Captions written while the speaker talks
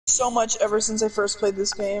so much ever since I first played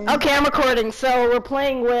this game. Okay, I'm recording. So we're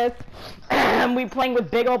playing with,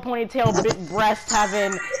 big old ponytail, big breast,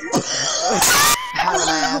 having.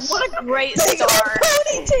 What a great start.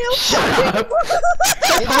 Ponytail. Shut up.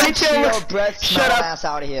 Ponytail breath. Shut up. Ass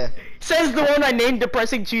out of here. Says the one I named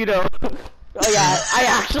Depressing Cheeto. Oh yeah, I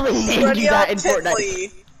actually named you that in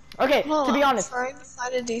Fortnite. Okay, to be honest,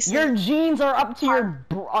 your jeans are up to your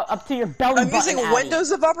belly button. I'm using Addy.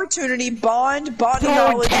 windows of opportunity, bond Don't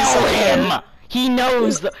knowledge. tell him. He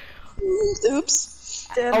knows. Oops.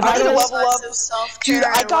 I'm gonna level up. Dude,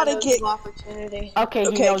 I gotta get. Okay,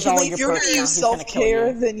 he knows all your if you're gonna perks now. use He's gonna kill self-care,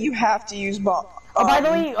 you. then you have to use bond. Oh, by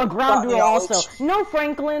the way, a ground rule knowledge. also. No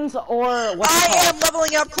Franklins or what's it I called? am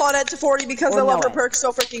leveling up Claudette to 40 because Or I love her Noah. perks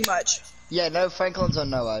so freaking much. Yeah, no Franklins or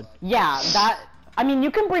no. Yeah, that. I mean,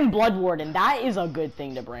 you can bring Blood Warden. That is a good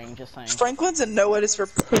thing to bring. Just saying. Franklin's and Noah is for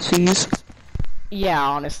pussies. Yeah,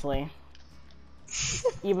 honestly.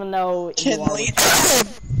 Even though Kinley.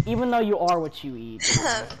 even though you are what you eat.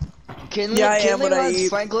 Kinley, Yeah, I am Kinley what I runs eat.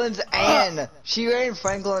 Franklin's and she ran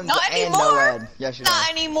Franklin's Not and anymore. no. Yeah, she Not does.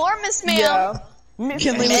 anymore, Miss Ma'am. Yeah.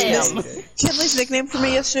 Kinley Ma'am. Kinley's nickname for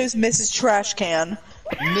me yesterday was Mrs. Trash Can.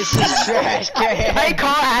 Mrs. Trash Can. I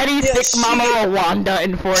call Addy Yeah, Thick Mama Rwanda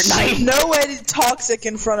in Fortnite. Noah toxic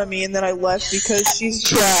in front of me, and then I left because she's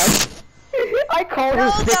trash. I call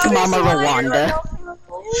her Thick Mama Rwanda.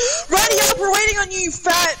 Ready up, we're waiting on you, you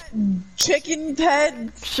fat chicken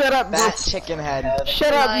head. Shut up, Fat bitch. chicken head.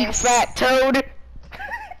 Shut up, you fat toad. Okay,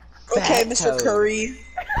 Fat Mr. toad. Curry.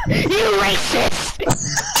 You racist.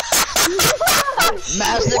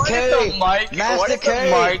 Master Curry. Master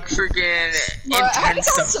Curry. Mike freaking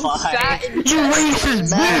intensify? You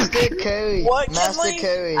racist bitch. Master Curry. What, Master Kinley?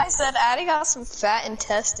 Curry. I said Addie got some fat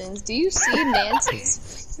intestines. Do you see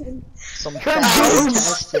Nancy's? Some Her fat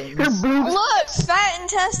boobs. Her intestines. boobs. Look, fat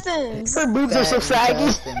intestines. Her boobs are so Fat saggy.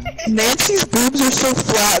 intestines. Nancy's boobs are so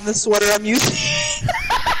flat in the sweater I'm using.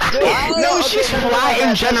 No, she's flat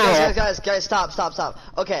in general. Guys, stop.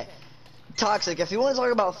 Okay. Toxic, if you want to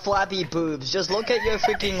talk about flappy boobs, just look at your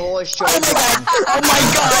freaking lower shoulder. Oh my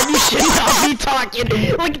god, you should not be talking.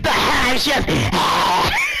 Look at the hash.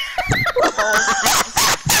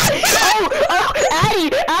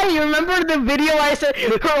 Addy, remember the video I said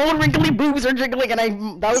her old wrinkly boobs are jiggling,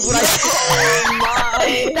 and that was what I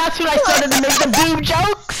Oh that's when I started to make the boob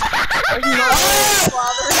jokes. my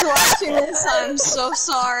father's watching this. I'm so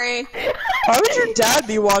sorry. Why would your dad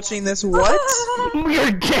be watching this? What?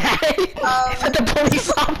 Your dad, the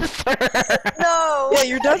police officer. No. Yeah,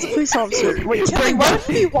 your dad's a police officer. Wait, Kinley, why would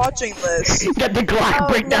he be watching this? Get the Glock,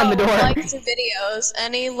 break down the door. Likes videos.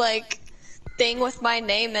 Any thing with my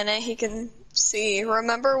name in it, he can see.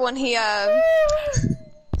 Remember when he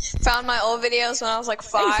found my old videos when I was like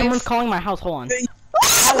 5? Hey, someone's calling my house. Hold on.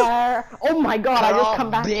 Hello. Oh my god, I just come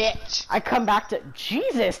back. Bitch. I come back to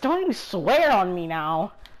Jesus. Don't you swear on me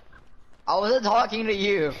now. I wasn't talking to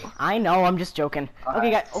you. I know. I'm just joking.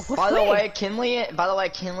 Okay, guys. Oh, By the way, Kinley and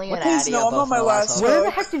Please, Addy no, are I'm both on my no last assholes. where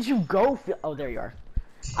the heck did you go? Oh, there you are.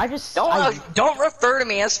 I just Don't refer to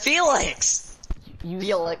me as Felix. you.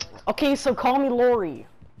 Felix. Okay, so call me Lori.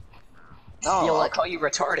 No, I'll call you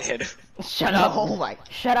retarded. Shut up. Oh my.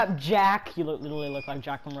 Shut up, Jack. You literally look like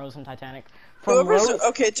Jack from Rose and Titanic. From Rose.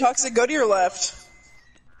 Okay, Toxic, go to your left.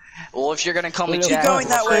 Well, if you're gonna call me Keep Jack, going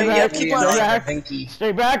that way. Yeah, keep on.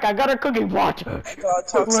 Stay back. I got a cooking pot. Oh my god,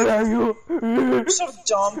 Toxic. Where are you? You're so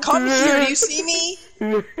dumb. Come here, do you see me?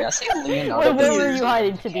 Yeah, say Leonardo. Where were you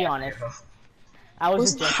hiding, to be honest? I I was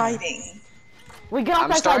was just joking. hiding. We got I'm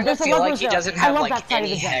that side. starting to There's a feel like level he zone. doesn't I have love like that side of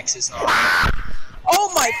any the zone. hexes on.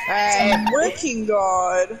 Oh my freaking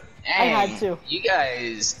god. I had to. You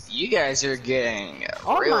guys are getting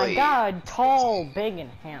Oh really. my god, tall, big, and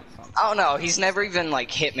handsome. I don't know. He's never even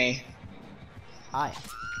like hit me. Hi.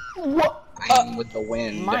 What? With the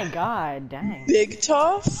wind. My god, dang. Big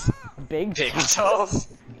tough? Big. Big tough.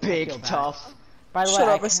 Big feel bad. tough. By the way, Shut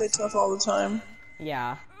up, I say tough all the time.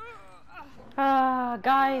 yeah.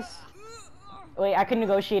 Guys. Wait, I can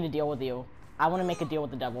negotiate a deal with you. I want to make a deal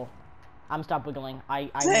with the devil. I'm stop wiggling.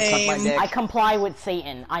 Same. dick. I comply with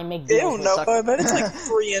Satan. I make deals Ew, with no, I bet it's like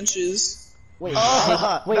 3 inches. Wait,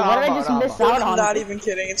 Oh, wait, no, what did I no, just no, miss no. out I'm on? not even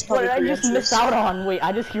kidding, it's What probably did I 3 just inches. miss out on? Wait,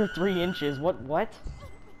 I just hear 3 inches. What?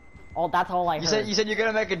 Oh, that's all I heard. You said you're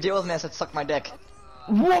gonna make a deal with me. I said suck my dick.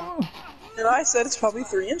 What? And I said it's probably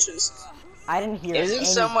 3 inches. I didn't hear. Isn't any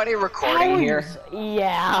somebody recording here? sounds.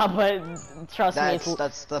 Yeah, but trust me, it's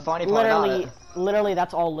That's the funny part about it. literally,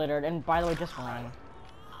 that's all littered. And by the way, just run.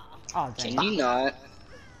 Oh, dang. Can you not?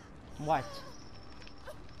 What?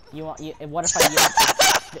 You want? What if I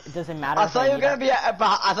yell? Does it matter? I if thought you were yell? gonna be. I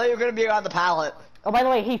thought you were gonna be around the pallet. Oh, by the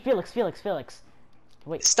way, hey, Felix.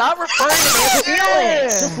 Wait. Stop referring to me as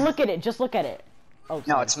Felix! Just look at it. Just look at it. Oh,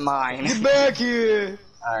 No, it's mine. Get back here!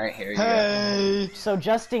 Alright, here you Hey! So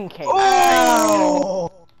just in case.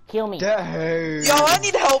 Oh! Heal me. Hey! Yo, I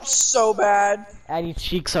need help so bad. Addie's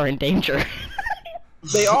cheeks are in danger.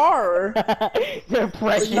 They are. They're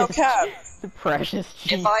precious. No cap. Precious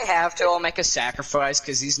cheeks. If I have to, I'll make a sacrifice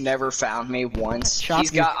because he's never found me once. Chop He's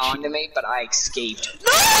got onto me, but I escaped.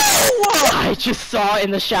 No! I just saw in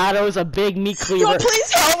the shadows a big meat cleaver. Yo,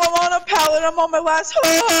 please help! I'm on a pallet. I'm on my last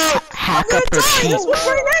hook. Hack I'm up her gonna die. cheeks. This one's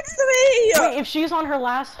right next to me. Wait, if she's on her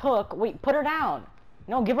last hook, wait, put her down.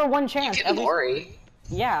 No, give her one chance. You can worry.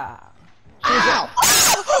 Yeah. Ow!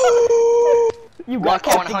 You got Luck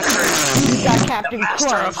Captain 100. You got Captain Master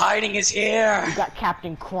Crunch. of hiding is here. You got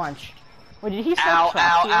Captain Crunch. Wait, did he set Ow, up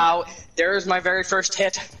traps here? ow. There's my very first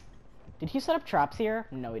hit. Did he set up traps here?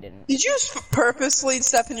 No, he didn't. Did you purposely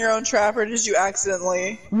step in your own trap, or did you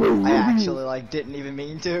accidentally? I actually, like, didn't even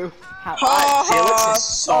mean to. How? Ha, Felix ha, is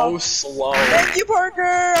so slow. Thank you, Parker.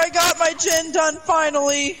 I got my gen done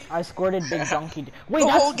finally. I squirted big donkey. Wait, The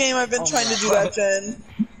that's... whole game I've been Oh trying my to do God. that gen.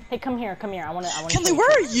 Hey, come here. I wanna. Kenley,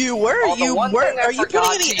 where are you? Where are you? Where are you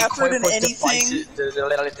putting any effort in anything?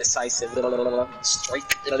 Decisive. Strike.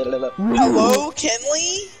 Hello,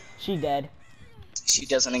 Kenley? She dead. She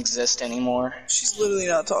doesn't exist anymore. She's literally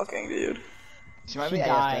not talking, dude. She might She be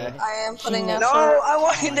died. AFK. I am putting No, effort. No, I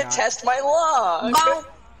wanted my to God. test my luck.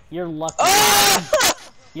 Your luck. Ah!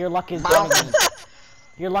 Your luck is deader than,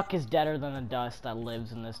 your luck is deader than the dust that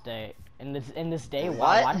lives in this day. In this day,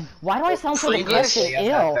 What? why do I sound so Previously, depressing?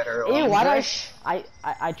 I've had Ew, better ew. Why do English.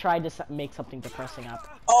 I tried to make something depressing up.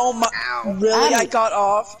 Oh my! Ow. Really? I Addie. got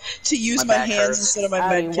off to use My my back hands hurts. instead of my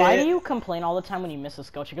Addie, med why kit. do you complain all the time when you miss a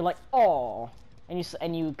skill check? You're like, oh,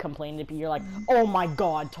 and you complain to you're like, oh my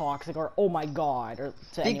god, toxic, or oh my god, or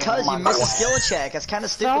to Because anyone. you missed a skill check. That's kind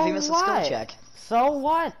of stupid if you miss a skill check. So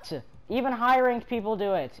what? Even high ranked people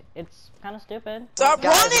do it. It's kind of stupid. Stop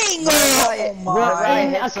Guys, running! Whenever Oh I my! in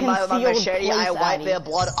hit a somebody with my concealed machete, I place, wipe Addie. their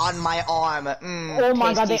blood on my arm. Oh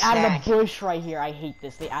my god, they tasty added snack. a bush right here. I hate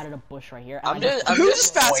this. They added a bush right here. I'm I just, I'm Who just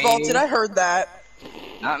just fast vaulted? waiting. I heard that.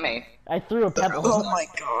 Not me. I threw a pebble. Oh my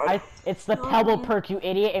god. It's the pebble perk, you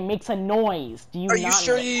idiot. It makes a noise. Do you Are not you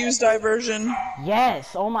sure know? you used diversion?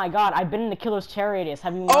 Yes. Oh my god, I've been in the killer's chariot.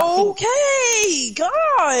 Have you not Okay,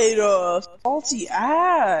 God, salty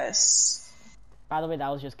ass. By the way, that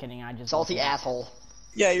was just kidding. I just Salty asshole.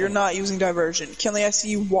 Yeah, you're not using diversion. Kenley, I see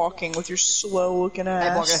you walking with your slow-looking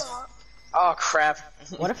ass. Parker. Oh crap.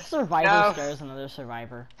 What if a survivor No. scares another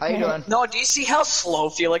survivor? How you doing? No, do you see how slow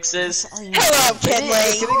Felix is? Hello, Maybe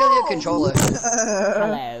Kenley. it's because of your controller.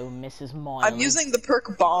 Hello, Mrs. Moyle. I'm using the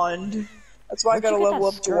perk Bond. That's why I gotta level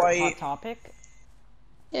up Dwight. Hot Topic.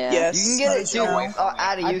 Yeah. Yes. You can get it, dude.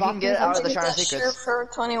 Addie, I you bought can get it these out of the Get Shrine of that shirt Secrets. for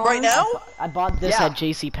 21. Right now? I bought this Yeah. at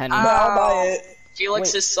JCPenney. I'll buy it. Felix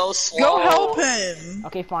Wait. is so slow. Go help him.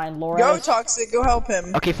 Okay, fine. Go, Loretta. Toxic. Go help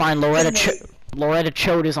him. Okay, fine. Loretta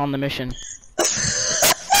Chode is on the mission.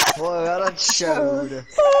 Boy, what a chode.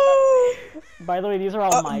 By the way, these are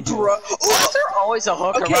all my jokes. Bro. Why is there always a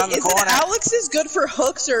hook Okay, around the is corner? it Alex is good for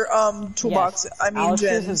hooks or toolbox? Yes, I mean Alex's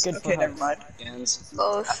gens. is good for Okay, never hooks. mind.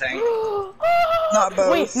 Both. I think. Not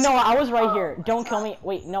both. Wait, no, I was right here. Don't kill me.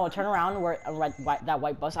 Wait, no, turn around where that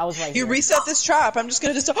white bus. I was right You here. reset this trap. I'm just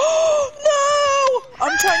gonna disarm. Oh no!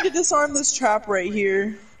 I'm trying to disarm this trap right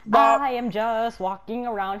here. Bop. I am just walking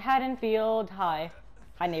around Haddonfield. Hi,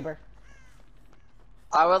 neighbor.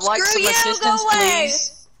 I would like Screw some you, assistance, go away.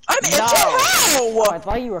 please. I'm No. Oh, I how?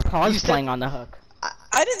 thought you were cosplaying on the hook.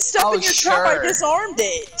 I didn't step Oh, in your trap. I sure. disarmed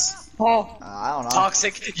it. Oh, I don't know.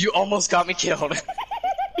 toxic! You almost got me killed.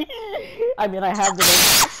 I mean, I have the.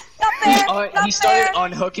 Not fair. Not He started fair.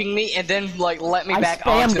 unhooking me and then like let me I back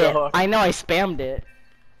onto spammed the it. hook. I know I spammed it.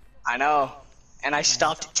 I know, and I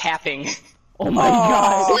stopped tapping. Oh my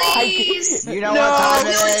god. Please. You know No, what time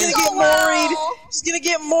he's it gonna is? get moried. He's gonna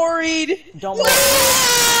get moried. Don't No!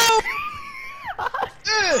 worry.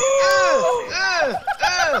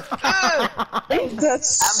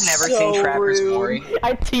 That's I've never so seen Trappers rude. Mori.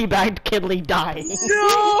 I teabagged Kidley dying.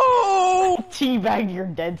 No! Teabagged your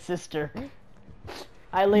dead sister.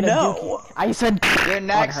 I laid a No. dookie. I said You're on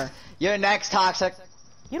next. her. You're next, Toxic.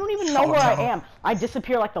 You don't even know where I am. I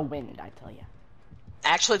disappear like the wind, I tell you.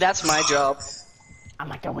 Actually, that's my job I'm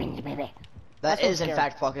like the wind, baby. That That's is, in scary.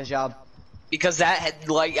 fact, Fucker's job. because that had,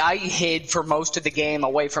 like I hid for most of the game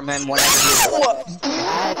away from him whenever he was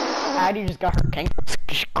Addie just got her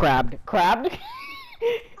crabbed. Crabbed?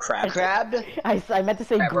 crap. Crabbed? I meant to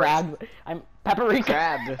say Pepper. grabbed. I'm paprika.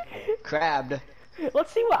 Crabbed. Crabbed.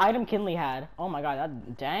 Let's see what item Kinley had. Oh my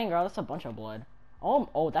god, dang girl, that's a bunch of blood.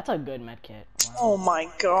 Oh, that's a good med kit. Wow. Oh my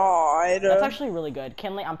god. That's actually really good.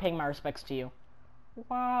 Kinley, I'm paying my respects to you.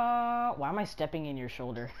 Wow. Why am I stepping in your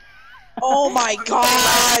shoulder? Oh my god.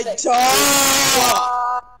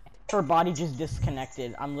 Her body just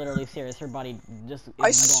disconnected. I'm literally serious. Her body just is I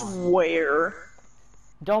gone. swear.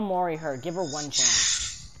 Don't mori her. Give her one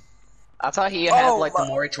chance. I thought he had like the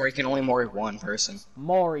mori to where he can only mori one person.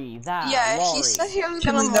 Mori, that. Yeah, mori. he said he was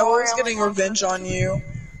Kinley, gonna no mori one's getting revenge on you.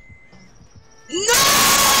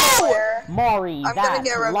 No! Mori, I'm that. gonna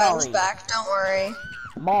get revenge back, don't worry.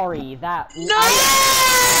 Mori, that. No!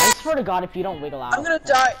 I swear to God, if you don't wiggle out. I'm gonna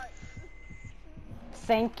die.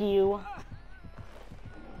 Thank you.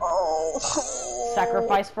 Oh.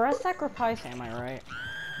 Sacrifice for a sacrifice, am I right?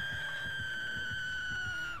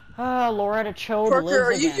 Loretta Chode Parker, lives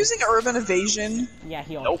are you again. using urban evasion? Yeah,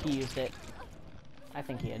 he used it. I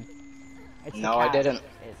think he did. It's No, the I cat. didn't.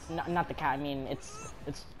 It's not the cat. I mean, it's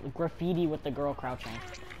graffiti with the girl crouching.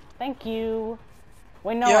 Thank you.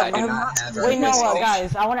 Wait, no. Yeah, Wait, no,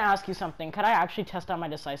 guys. I want to ask you something. Could I actually test out my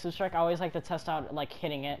decisive strike? I always like to test out like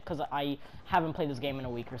hitting it because I haven't played this game in a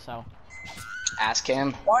week or so. Ask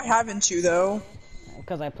him. Why haven't you though?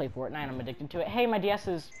 Because I play Fortnite, I'm addicted to it. Hey, my DS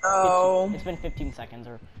is. 15, Oh. It's been 15 seconds,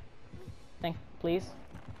 please.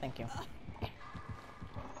 Thank you.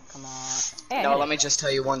 Come on. Hey, No, let me just tell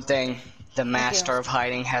you one thing. The Master of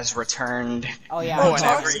Hiding has returned. Oh yeah. Oh,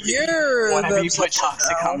 Whenever Toxic, you're Whenever the you put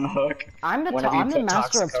Toxic on the hook. I'm the Whenever you put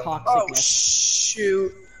master of Toxic on- Oh toxicness.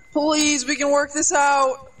 shoot! Please, we can work this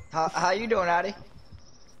out. How you doing, Addy?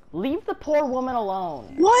 Leave the poor woman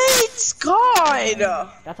alone. What? God!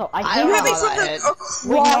 That's all. I I don't hate Having know how about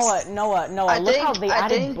something Wait, across. Noah. I Look think- how they I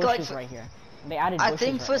added think, bushes like, right here. They added I bushes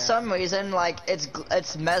think right for there. some reason, like,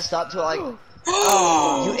 it's messed up to, like,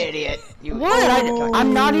 oh, you idiot. You What? idiot.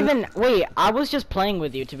 I'm not even. Wait, I was just playing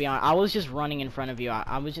with you, to be honest. I was just running in front of you.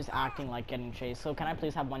 I was just acting like getting chased. So can I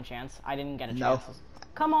please have one chance? I didn't get a No. chance.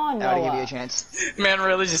 Come on, I Noah. already gave you a chance. Man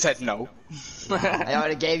really just said no. I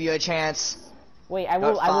already gave you a chance. Wait, I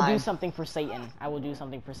will do fine. something for Satan. I will do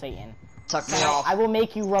something for Satan. Tuck me off. I will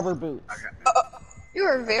make you rubber boots. You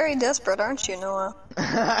are very desperate, aren't you, Noah?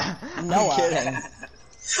 Noah. I'm kidding.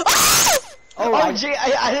 Oh, Oh, gee,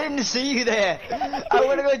 I didn't see you there. I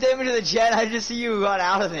went to go damage to the jet. I just see you run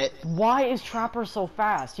out of it. Why is Trapper so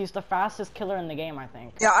fast? He's the fastest killer in the game, I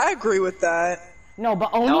think. Yeah, I agree with that. No,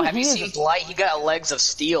 but Oni, No, have you he seen is... Blight? He got legs of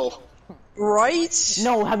steel. Right?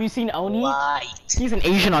 No, have you seen Oni? Blight. He's an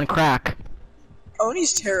Asian on crack.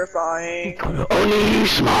 Oni's terrifying. Oni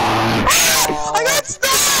smart. I got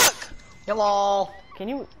stuck! Hello. Can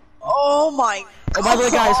you... Oh my god. Oh, by the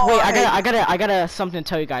way, guys, wait, I gotta something to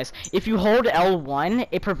tell you guys. If you hold L1,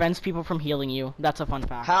 it prevents people from healing you. That's a fun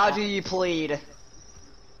fact. How do you plead?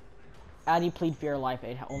 Addy, plead for your life.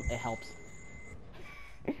 It helps.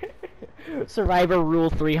 Survivor Rule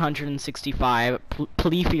 365.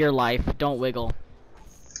 Plea for your life. Don't wiggle.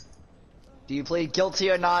 Do you plead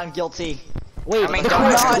guilty or non-guilty? Wait, I mean,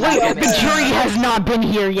 the jury has not been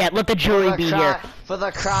here yet. Let the jury be here. For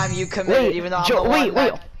the crime you committed, Wait, even though I'm the one wait,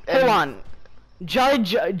 that- hold on.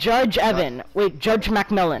 Judge Evan. Wait, Judge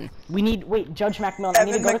Macmillan. Judge Macmillan. I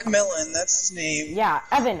need to Evan go to... McMillan, that's his name. Yeah,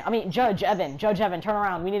 Judge Evan, turn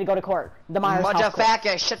around. We need to go to court. The Myers house court.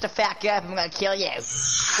 Motherfucker, shut the fuck up, I'm gonna kill you.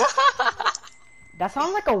 That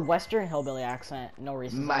sounds like a Western hillbilly accent. No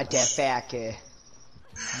reason. Motherfucker.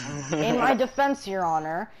 In my defense, Your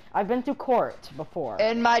Honor, I've been to court before.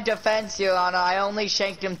 In my defense, Your Honor, I only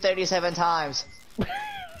shanked him 37 times.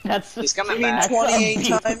 That's He's coming You mean back. 28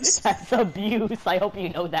 abuse. times? That's abuse. I hope you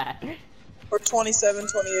know that. Or 27,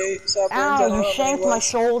 28. So Ow, you shanked my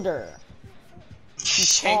shoulder. He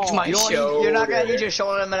shanked my shoulder. You're not gonna need your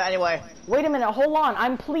shoulder in a minute anyway. Wait a minute, hold on.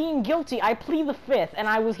 I'm pleading guilty. I plead the 5th, and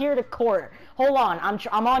I was here to court. Hold on,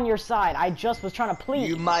 I'm on your side. I just was trying to plead.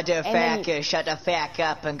 You motherfucker, shut the fuck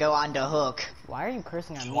up and go on the hook. Why are you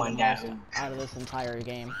cursing at me One the most down. out of this entire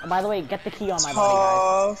game? Oh, by the way, get the key on my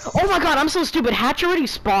body, guys. Oh, Oh my god, I'm so stupid. Hatch already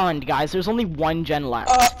spawned, guys. There's only one gen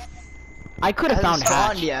left. I could have found Hasn't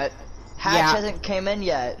spawned Hatch. yet. Hatch Yeah. hasn't came in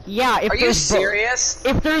yet. Yeah, if Are you there's serious?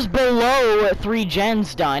 if there's below 3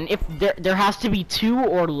 gens done, if there has to be 2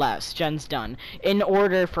 or less gens done in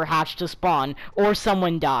order for Hatch to spawn or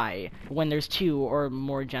someone die when there's 2 or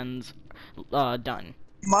more gens done.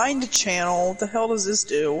 Mind channel. What the hell does this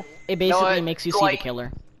do? It basically what? makes you see the Like-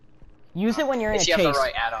 killer. Use it when you're in a If you chase. have the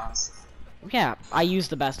right add-ons. Yeah, I use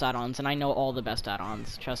the best add-ons and I know all the best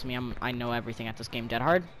add-ons. Trust me, I know everything at this game. Dead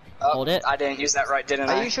hard. Oh, Hold it. I didn't use that right, didn't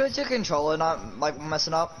Are I? you sure it's your controller not, like,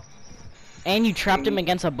 messing up? And you trapped him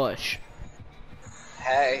against a bush.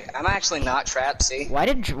 Hey, I'm actually not trapped, see? Why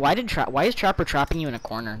is Trapper trapping you in a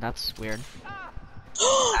corner? That's weird.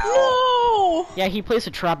 No! Yeah, he placed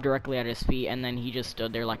a trap directly at his feet, and then he just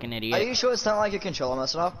stood there like an idiot. Are you sure it's not like your controller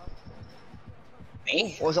messing up?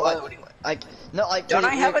 Me? Or was it like no, like Don't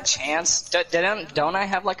I have a chance? Don't I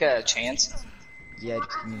have like a chance? Yeah, just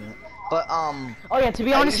a minute. But Oh yeah, to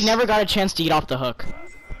be honest, you never got a chance to eat off the hook.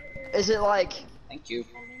 is it like Thank you.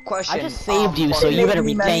 question? I just saved you, so you better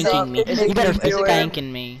be thanking me. You better be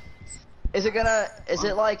thanking me. Is it gonna? Is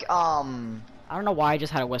it like I don't know why I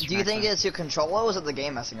just had a Western Do you think accent. it's your controller or is it the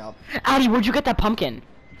game messing up? Addy, where'd you get that pumpkin?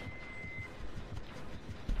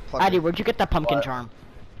 Fuck Addy, it. where'd you get that pumpkin What? charm?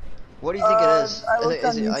 What do you think it is? I looked on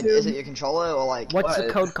Is it YouTube. your controller or like What's the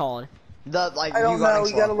What? code called? the like I you don't know. running You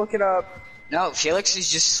slow? gotta look it up. No, Felix is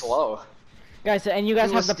just slow. Guys, and you guys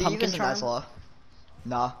Who have was the Steve? pumpkin Isn't that charm? slow?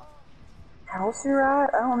 Nah. House you're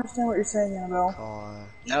at? I don't understand what you're saying, Annabelle.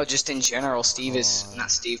 No, just in general, Steve is not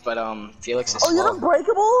Steve, but Felix is Oh, you're slow.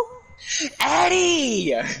 unbreakable?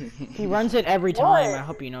 Eddie! He runs it every time. I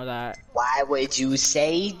hope you know that. Why would you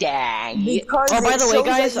say that? Because Oh, by it the way, shows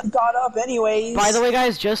guys- that you got up anyways. By the way,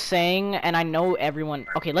 guys, just saying, and I know everyone.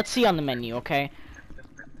 Okay, let's see on the menu. Okay,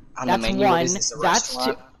 On the that's menu, what one. is this, a That's two.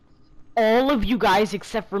 restaurant? All of you guys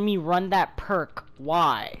except for me run that perk.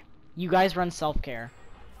 Why? You guys run self-care.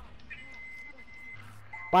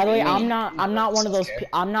 By the way, I'm not one of those. Self-care?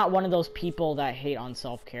 I'm not one of those people that hate on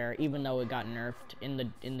self-care, even though it got nerfed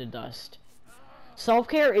in the dust.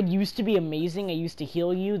 Self-care, it used to be amazing. It used to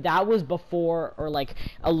heal you. That was before, or like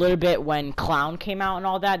a little bit when Clown came out and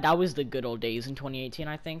all that. That was the good old days in 2018,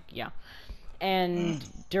 I think. Yeah. And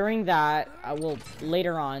during that, well,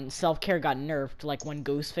 later on, self-care got nerfed, like when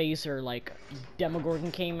Ghostface or like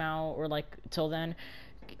Demogorgon came out, or like till then,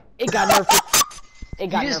 it got nerfed. It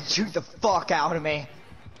got You just nerfed. shoot the fuck out of me.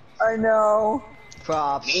 I know.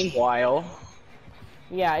 Props. Meanwhile,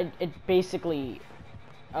 Yeah, it basically,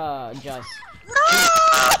 just.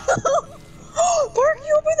 Park,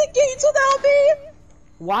 you open the gates without me?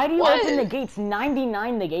 Why do you What? open the gates?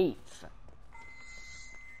 99 the gates.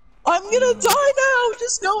 I'm gonna die now.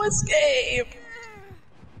 Just no escape.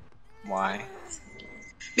 why?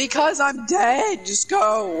 Because I'm dead. Just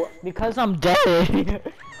go. Because I'm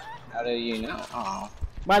dead. How do you know? Oh.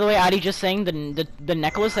 By the way, Addy, just saying the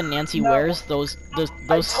necklace that Nancy No. wears, those I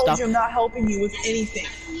told stuff. you I'm not helping you with anything.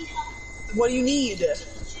 What do you need?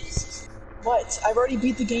 What? I've already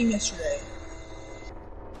beat the game yesterday.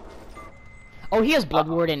 Oh, he has Blood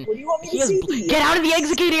Warden. What do you want me He to has. see? Get out of the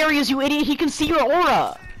exit gate areas, you idiot! He can see your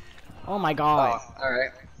aura. Oh my god. Oh,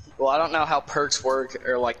 alright. Well, I don't know how perks work,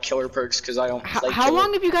 or like killer perks, because I don't play How killer.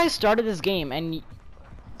 long have you guys started this game? And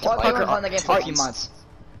Parker, I've been playing the game for a few months.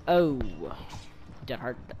 oh, Dead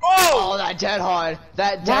Heart. Oh, that dead hard.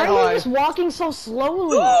 That Why dead are you hard. just walking so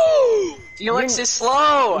slowly? Felix is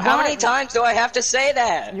slow! How Why- many times do I have to say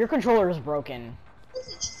that? Your controller is broken.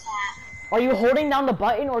 Are you holding down the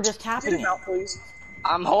button or just Get tapping him it? out, please.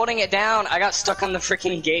 I'm holding it down. I got stuck on the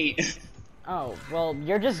freaking gate. Oh, well,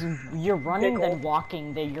 you're running Pickle. then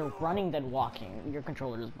walking, then you're running then walking. Your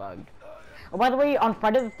controller is bugged. Oh, by the way, on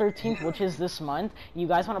Friday the 13th, which is this month, you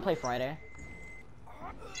guys want to play Friday?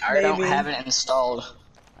 I don't Maybe. have it installed.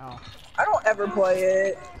 Oh. I don't ever play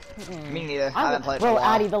it. Me neither. I haven't played for Bro, a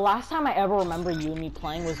while. Addy, the last time I ever remember you and me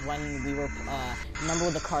playing was when we were, remember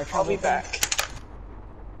with the car trouble I'll be thing? back.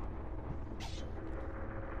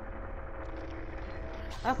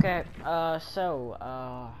 Okay, I know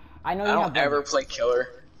I you don't have ever play killer.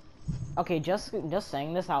 Okay, just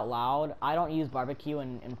saying this out loud, I don't use barbecue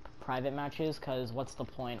in private matches, because what's the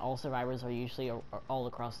point? All survivors are usually all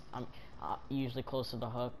across, usually close to the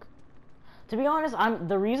hook. To be honest,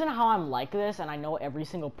 the reason how I'm like this, and I know every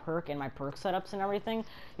single perk and my perk setups and everything,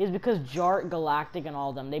 is because Jart, Galactic, and all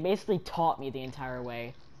of them, they basically taught me the entire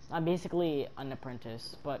way. I'm basically an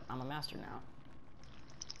apprentice, but I'm a master now.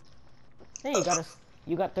 Hey,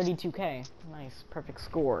 you got 32k. Nice, perfect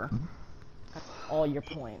score. Got all your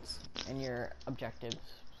points and your objectives,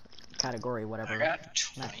 category, whatever. I got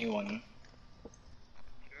 21.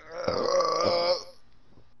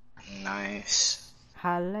 Nice.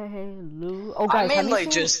 Hallelujah. Oh, I guys, have you mainly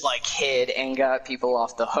seen- just like hid and got people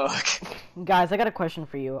off the hook. Guys, I got a question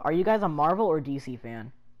for you. Are you guys a Marvel or DC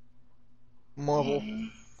fan? Marvel.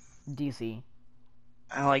 DC.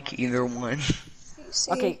 I like either one.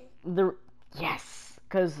 Okay, yes,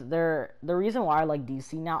 because the reason why I like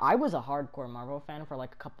DC now, I was a hardcore Marvel fan for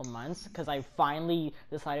like a couple months, because I finally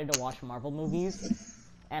decided to watch Marvel movies,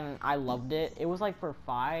 and I loved it. It was like for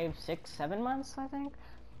 5, 6, 7 months, I think,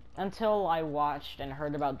 until I watched and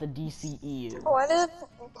heard about the DCEU. Why did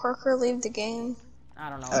Parker leave the game? I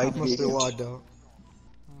don't know. I probably- must be logged out.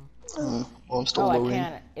 Well, I'm still Oh, I loading.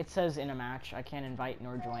 can't. It says in a match. I can't invite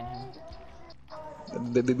nor join him.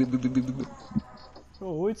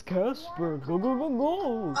 Oh, it's Casper. Go, go, go,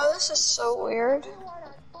 go. Oh, this is so weird.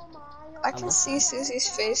 I can see Susie's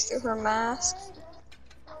face through her mask.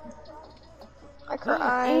 Like her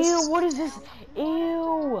eyes. Ew, what is this?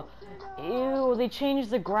 Ew. Ew, they changed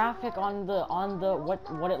the graphic on the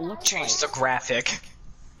what it looks like. Change the graphic.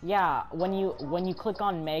 Yeah, when you click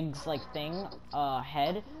on Meg's like thing,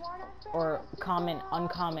 head, or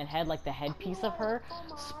uncommon head, like the headpiece of her,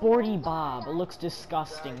 Sporty Bob. It looks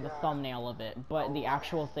disgusting, the thumbnail of it, but the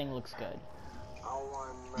actual thing looks good.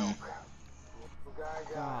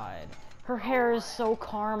 God, her hair is so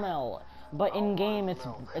caramel, but in game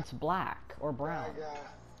it's black or brown.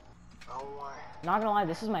 Not gonna lie,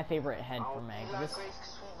 this is my favorite head for Meg.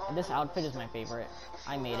 This outfit is my favorite.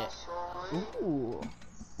 I made it. Ooh.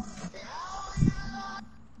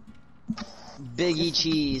 Biggie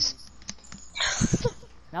cheese.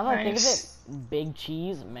 Now that I think of it, big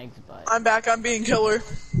cheese, Meg's butt. I'm back. I'm being killer.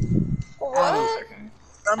 What?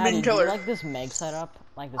 I'm being Addy, do killer. you like this Meg setup?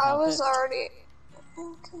 Like this I outfit? was already.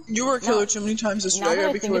 You were a killer too many times this Now year. I that gotta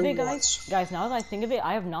I be think of killer it, once. guys, now that I think of it,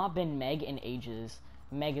 I have not been Meg in ages.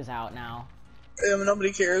 Meg is out now.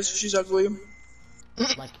 Nobody cares. She's ugly.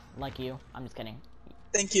 Like you. I'm just kidding.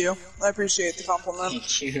 Thank you. I appreciate the compliment.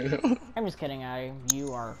 Thank you. I'm just kidding.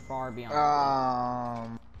 You are far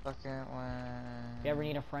beyond. Fucking when. If you ever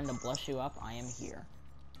need a friend to blush you up, I am here.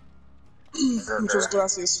 Muchas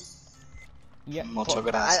gracias. Yeah. Muchas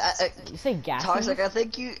gracias. You say gassy? Toxic,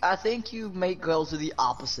 I think you make girls do the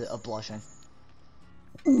opposite of blushing.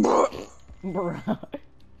 Bruh.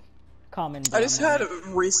 Common. I just had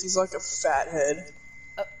denominator. Reese's like a fat head.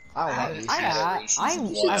 I love these. I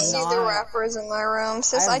You have see the not. wrappers in my room.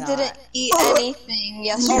 Sis, I I have didn't not. eat anything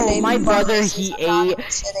yesterday. Oh, my before brother, this. he I'm not ate- even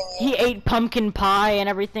kidding you. He ate pumpkin pie and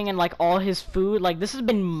everything, and like all his food. Like this has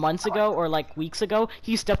been months ago or like weeks ago.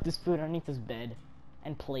 He stuffed his food underneath his bed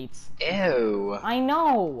and plates. Ew. I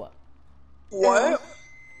know. What?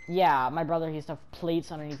 Yeah, my brother, he stuffed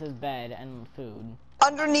plates underneath his bed and food.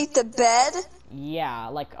 Underneath the bed? Yeah,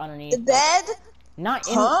 like underneath. The bed? Not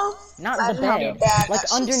in. Huh? Not I the don't know bed. how bad Like that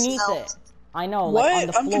shit underneath smelled. it. I know. Like on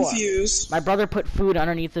What? the I'm floor. confused. My brother put food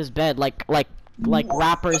underneath his bed, like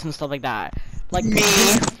wrappers and stuff like that. Like Me.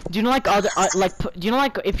 Do you know like other do you know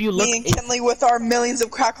like if you look? Me and Kinley with our millions of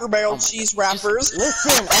Cracker Barrel cheese wrappers.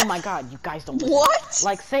 Listen! Oh my God, you guys don't listen. What?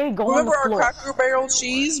 Like say go Remember on our the floor. Cracker Barrel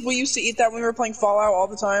cheese? We used to eat that when we were playing Fallout all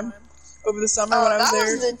the time over the summer Oh, when I was that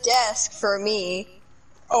there. was the desk for me.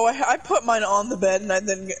 Oh, I put mine on the bed and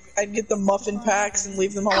I'd get the muffin packs and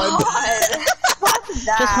leave them on my bed. God. Fuck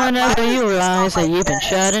that. Just whenever Mine you was realize on that my you've been desk.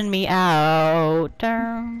 shutting me out.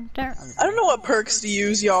 Dun, dun. I don't know what perks to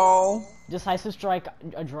use, y'all. Decisive strike,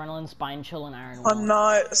 adrenaline, spine chill, and iron will. I'm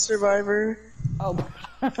not a survivor. Oh.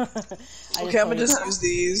 Okay, I'm gonna just use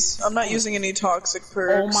these. I'm not using any toxic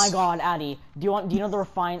perks. Oh my God, Addy. Do you know the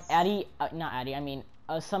refined Addy? Not Addy. I mean,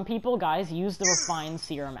 some people, guys, use the refined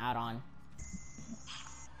serum add-on.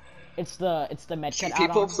 It's the medkit Can add-on.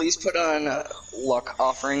 people please put on luck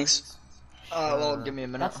offerings? Well, give me a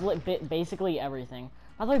minute. That's basically everything.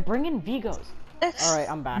 By the way, bring in Vigos. All right,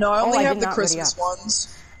 I'm back. No, I only did have the not ready Christmas up.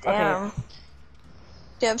 ones. Damn. Okay.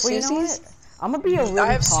 Do you have Well, you know Susie's? what? I'm gonna be a really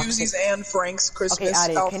I have toxic... Susie's and Frank's Christmas Okay,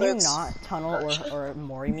 Addy, outfits. can you not tunnel or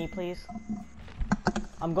Mori me, please?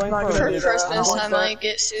 I'm going Not for gonna For a do really... that. Christmas, want I that. might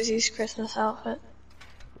get Susie's Christmas outfit.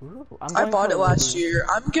 Ooh, I'm I going bought for it a last really- year.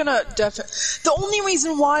 I'm gonna The only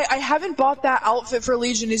reason why I haven't bought that outfit for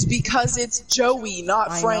Legion is because it's Joey,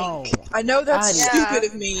 not I Frank. know. I know that's Addy. stupid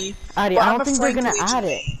of me. Addy, but I I'm don't a think they're Frank gonna Legion add it.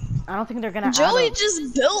 main. I don't think they're gonna Joey add it.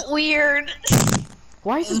 just built weird.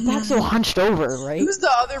 Why is his back so hunched over, right? Who's the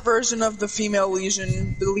other version of the female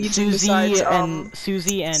Legion? The Legion Susie besides and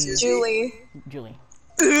Susie and Susie. Julie. Julie.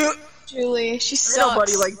 Julie. She sucks.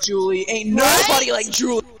 Nobody like Julie. Ain't nobody like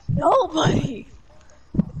Julie. Nobody.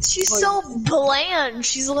 She's so bland.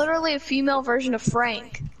 She's literally a female version of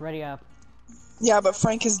Frank. Ready up. Yeah, but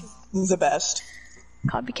Frank is the best.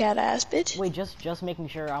 Copycat ass bitch. Wait, just making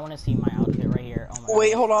sure. I want to see my outfit right here. Oh my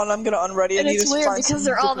Wait, God. hold on. I'm gonna unready. I And need it's to weird find because some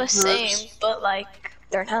they're all the different same, perks. but like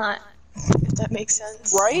they're not. If that makes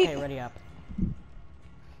sense. Right? Okay, ready up.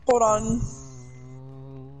 Hold on.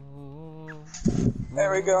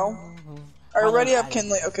 There we go. Alright, ready up,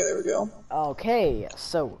 Kinley. Okay, there we go. Okay,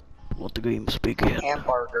 so let the games begin.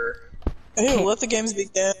 Hamburger. Hey, let the games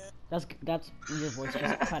begin. That's your voice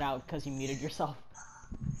just cut out because you muted yourself.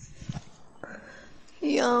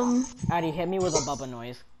 Yum. Addy, hit me with a Bubba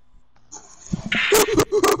noise.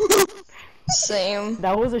 Same.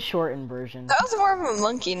 That was a shortened version. That was more of a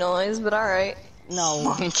monkey noise, but alright. No,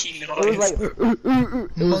 Monkey it was noise.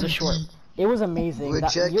 like it was a short. It was amazing.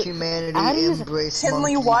 Reject humanity, Addie's- embrace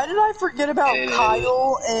Kinley, monkey. why did I forget about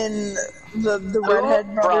Kyle and the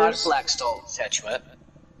redhead Broad brothers? Black Stole Statuette.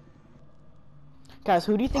 Guys,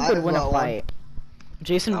 who do you think I would win a brought one. fight?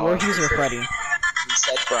 Jason Voorhees or Freddy? He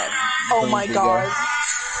said Broad. Oh my god.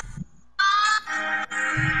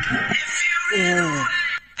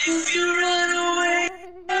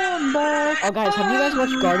 Oh guys, have you guys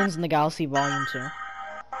watched Guardians in the Galaxy Volume 2?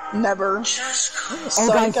 Never. Oh Psych,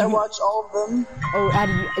 guys, I have you- watch all of them. oh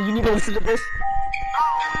Addy, you need to listen to this.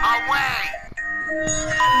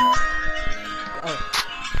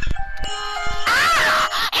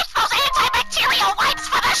 It's those antibacterial wipes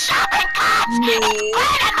for the shopping cart! Me.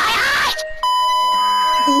 Right in my eyes!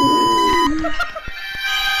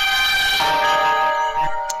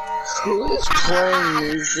 Who is playing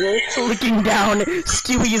music? Looking down,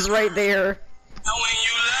 Stewie's right there.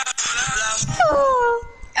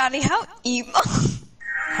 Addy, how emo?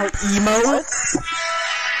 How emo?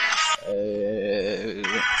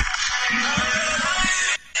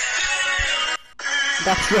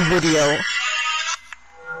 That's the video.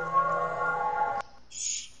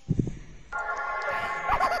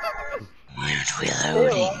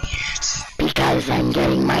 Because I'm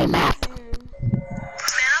getting my map.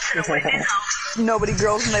 Nobody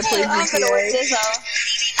girls when they play GTA.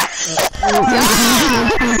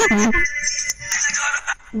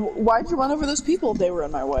 Why'd you run over those people if they were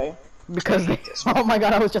in my way? Because they, oh my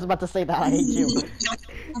god, I was just about to say that. I hate you.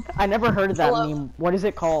 I never heard of that meme. What is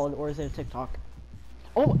it called? Or is it a TikTok?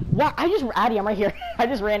 Oh, what? Addy, I'm right here. I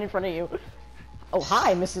just ran in front of you. Oh,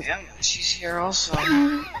 hi, Mrs. Yeah, she's here also.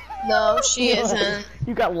 No, she isn't.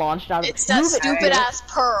 You got launched out of It's that Move it, stupid ass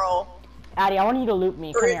Pearl. Addy, I want you to loop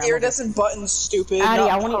me. Come Or here. iridescent button, stupid. Addy,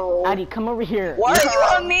 not I want Pearl. you. Addy, come over here. Why are you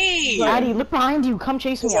on me? Addy, look behind you. Come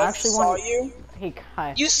chase me. I actually saw want. you. Hey,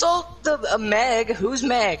 hi. You sold the Meg. Who's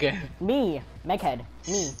Meg? Me, Meghead.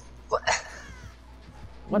 Me. What?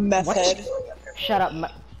 What? Meth what? head. Shut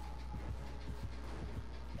up.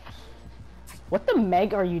 What the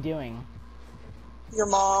Meg are you doing? Your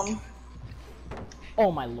mom. Oh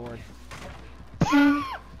my lord.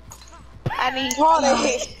 Addy, God, I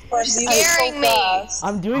hate Frenzy. They're scaring so me. fast.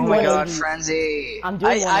 I'm doing Oh my one god, of Frenzy. I'm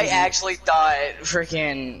doing one I of these. actually thought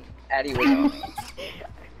freaking Addy was on.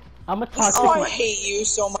 I'm a toxic. Oh, I hate you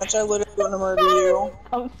so much. I literally want to murder you.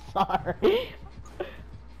 I'm sorry.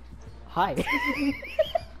 Hi.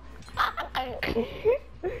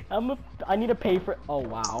 I need to pay for. Oh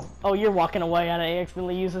wow. Oh, you're walking away and I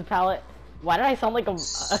accidentally used his palette. Why did I sound like a?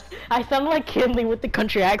 I sounded like Kinley with the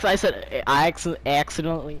country accent. I said I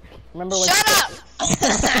accidentally. Remember when? Shut up!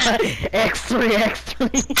 X3.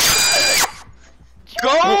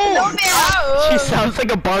 Go! No, She sounds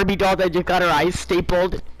like a Barbie doll that just got her eyes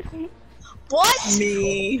stapled. What?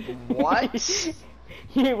 Me. What?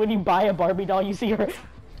 When you buy a Barbie doll, you see her.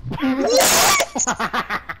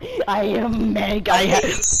 I am Meg. I hate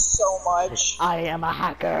you so much. I am a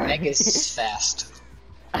hacker. Meg is fast.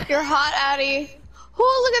 You're hot, Addy.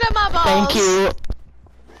 Who's looking at my balls? Thank you.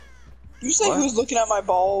 You say who's looking at my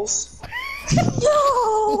balls?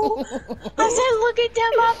 No! I said look at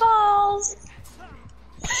my balls.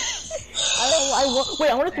 Wait,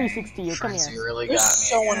 I want a 360 you. Come Frenzy here. really You're got me.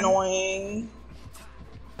 so again. annoying.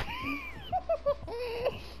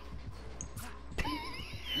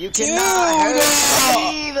 You cannot hurt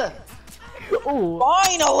Steve! Ooh.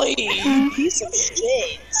 Finally! You piece of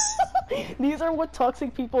shit. These are what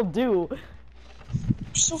toxic people do. You're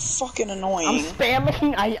so fucking I'm annoying.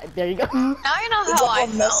 spamming. There you go. Now you know how I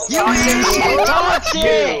felt. You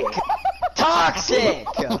toxic! Toxic!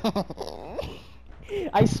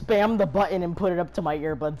 I spammed the button and put it up to my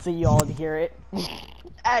earbuds so you all hear it.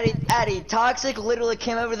 Addy, Toxic literally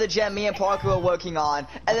came over the gem me and Parker were working on,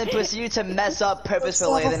 and then proceeded to mess up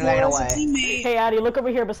purposefully and then ran away. Hey, Addy, look over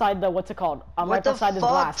here beside the, what's it called? I'm What right the beside this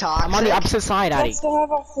fuck, glass. Toxic? I'm on the opposite side, Addy. Let's have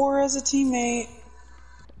a whore as a teammate.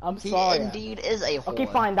 I'm He sorry. indeed is a whore. Okay,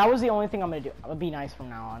 fine. That was the only thing I'm gonna do. I'm gonna be nice from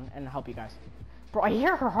now on and help you guys. Bro, I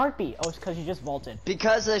hear her heartbeat. Oh, it's because you just vaulted.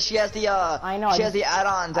 Because she has the I know, she I has the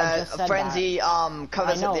add-on I that just said Frenzy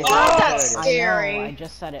covers I know. the Oh, that's I scary. know, I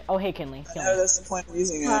just said it. Oh, hey, Kinley. No, Kinley. that's the point of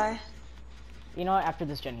using it. Hi. You know what? After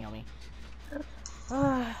this, Jen, heal me.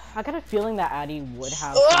 I got a feeling that Addy would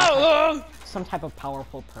have some type of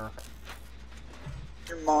powerful perk.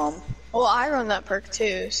 Your mom. Well, I run that perk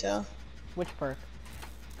too, so. Which perk?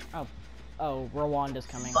 Oh, Rwanda's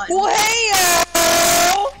coming. But Well, hey,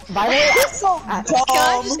 By the way, so can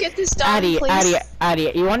I just get this done, Addy, please?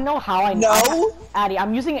 Addy, you wanna know how I No. Addy,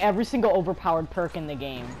 I'm using every single overpowered perk in the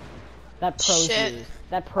game. That pros Shit. use.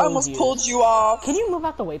 That I pros almost use. pulled you off. Can you move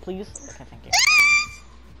out the way, please? Okay, thank you.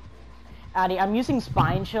 Addy, I'm using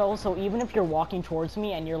spine chill, so even if you're walking towards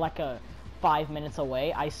me and you're like 5 minutes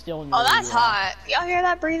away, I still know. Oh, that's where you are. hot. Y'all hear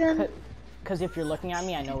that breathing? Cause if you're looking at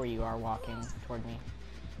me, I know where you are walking toward me.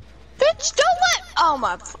 Bitch, don't let. Oh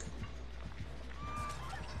my.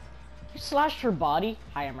 You slashed her body.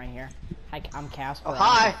 Hi, I'm right here. Hi, I'm Casper. Oh,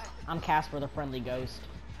 hi. I'm Casper, the friendly ghost.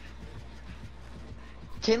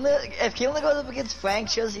 If Kinley goes up against Frank,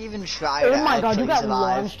 she doesn't even try to Oh my god, you got survive.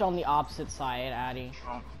 launched on the opposite side, Addy.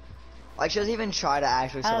 Like, she doesn't even try to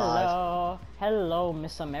actually survive. Hello. Hello,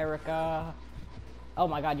 Miss America. Oh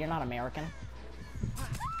my god, you're not American.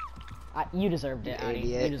 You deserved it, Addy.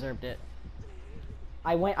 Idiot. You deserved it.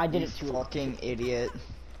 I did it too. Fucking idiot.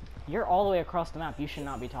 You're all the way across the map. You should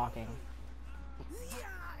not be talking.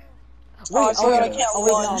 Oh, I forgot I wait, can't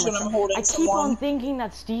wait, lunge when I'm holding I keep someone. on thinking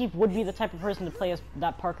that Steve would be the type of person to play as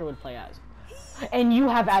that Parker would play as. And you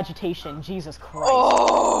have agitation. Jesus Christ.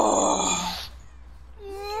 Oh!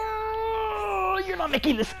 You're not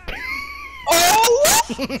making this. Oh!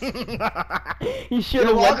 You should You're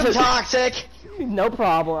have went welcome, to... Toxic! No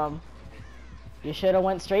problem. You should have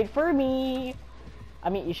went straight for me. I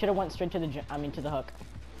mean, you should have went straight to the to the hook.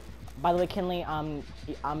 By the way, Kinley, I'm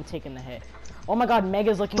taking the hit. Oh my god,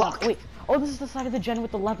 Mega's looking up. Wait. Oh, this is the side of the gen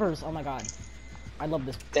with the levers. Oh my god. I love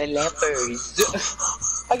this. The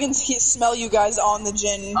lepers. I can smell you guys on the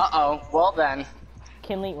gin. Uh-oh. Well then.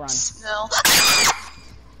 Kinley, run. No.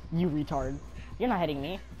 You retard. You're not hitting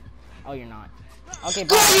me. Oh, you're not. Okay, Oh,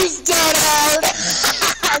 bye. he's dead hard!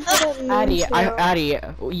 Addy,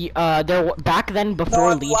 there back then No,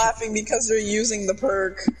 before I'm Legion. laughing because they're using the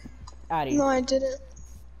perk. Addy, No, I didn't.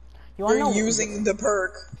 you wanna They're know? using the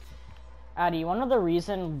perk. Addy, you wanna know the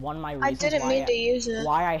reason? One of my reasons I didn't mean to use it.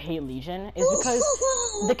 why I hate Legion is because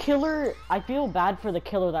the killer. I feel bad for the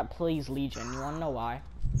killer that plays Legion. You wanna know why?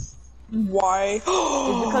 Why?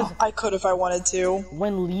 because I could if I wanted to.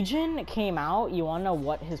 when Legion came out, you wanna know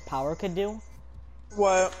what his power could do?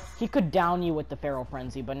 What? He could down you with the Feral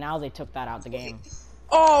Frenzy, but now they took that out the game.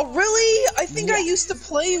 Oh, really? I think I used to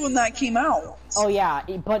play when that came out. Oh yeah,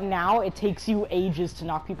 but now it takes you ages to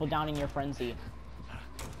knock people down in your Frenzy.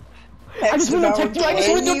 I just window teched you. I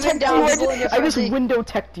just window teched you. I just window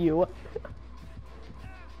teched you.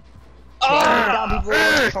 Down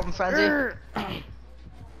people from Frenzy?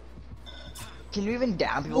 Can you even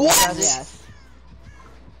down people from Frenzy? Yes.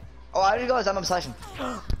 Oh, I just realized I'm obsession.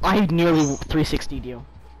 I nearly 360'd you.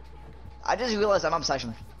 I just realized I'm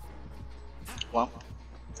obsession. Well,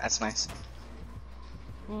 that's nice.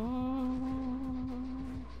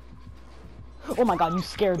 Oh my god, you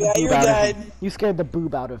scared the Yeah, boob you're out dead. of me. You scared the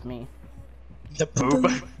boob out of me. The boob.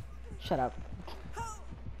 Shut up.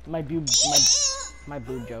 My boob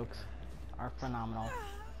jokes are phenomenal.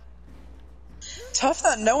 Tough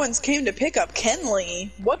that no one's came to pick up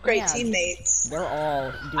Kenley. What great Yeah. teammates. They're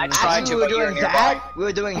all doing I tried Actually, to, we were but you're doing nearby. that. We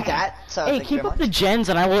were doing that. So Hey, thank you keep very up the much. gens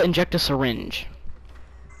and I will inject a syringe.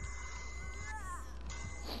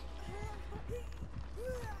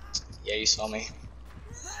 Yeah, you saw me.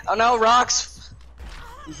 Oh no, rocks!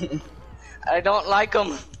 I don't like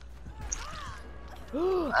them.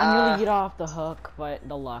 I nearly get off the hook, but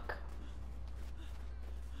the luck.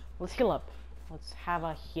 Let's heal up. Let's have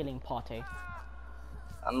a healing party.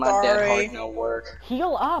 On my dead Sorry. heart, no work.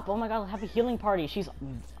 Heal up! Oh my god, have a healing party. She's... Oh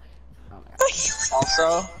my god.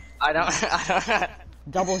 Also, I don't.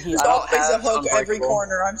 Double heal. I don't Dog plays a have hook every Unbreakable.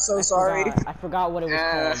 corner. I'm so sorry. I forgot what it was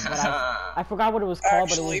called, but I forgot what it was called,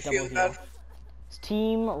 but it Actually was double feel heal. bad. It's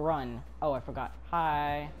team run. Oh, I forgot.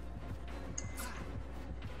 Hi.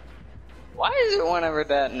 Why is it whenever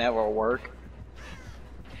that never work?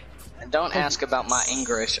 And don't ask about my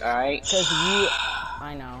English, alright? Cause you...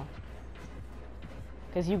 I know.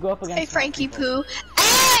 Cause you go up against... Hey, Frankie people. Poo.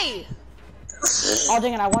 Hey! Oh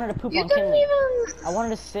dang it, I wanted to poop You on didn't Kinley. even. I wanted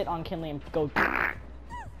to sit on Kinley and go...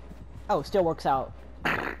 Oh, still works out.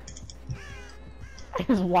 I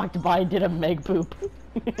just walked by and did a meg poop.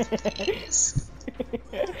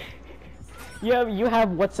 You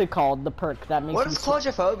have what's it called? The perk that makes What you does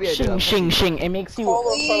claustrophobia shing do? shing shing. It makes you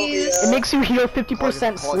Holophobia. it makes you heal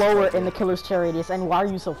 50% slower Claustrophobia. in the killer's chair radius. And why are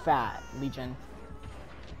you so fat, Legion?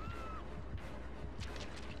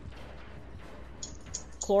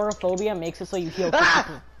 Chlorophobia makes it so you heal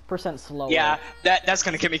 50% slower. Yeah, that's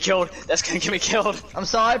gonna get me killed. That's gonna get me killed. I'm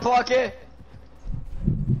sorry, Parker.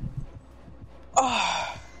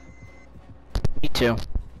 Me too.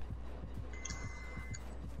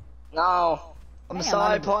 No. I'm Damn,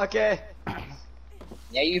 sorry, I'm- Parker.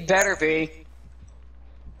 Yeah, you better be.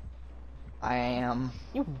 I am.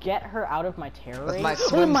 You get her out of my terror With rate? my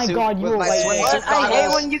Oh my swimsuit- god, you with were my right. swimsuit What? I hate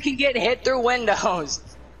goggles. when you can get hit through windows.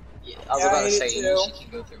 I was Yeah, about I to hate say, it you know, too. she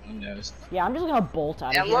can go through windows. Yeah, I'm just gonna bolt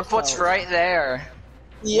out of And here. look what's so- right there.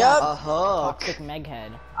 Yep. A hook. Toxic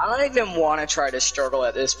Meghead. I don't even want to try to struggle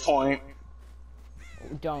at this point.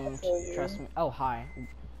 Don't feel you. trust me. Oh, hi.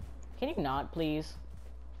 Can you not, please?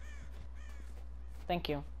 Thank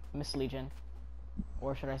you, Miss Legion.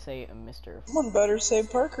 Or should I say, Mr. Someone better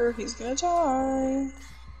save Parker. He's gonna die.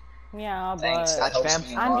 Yeah, but Thanks, that Gotcha, helps fam.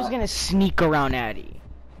 me a I'm just lot. gonna sneak around Addie.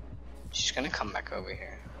 She's gonna come back over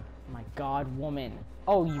here. My God, woman.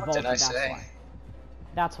 Oh, you What vaulted. did I That's say? why.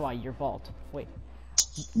 That's why your vault. Wait.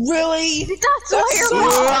 Really? That's why you're so-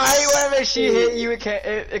 wrong. Right whenever she hit you,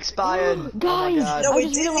 it expired. Oh my Guys! God. No, I it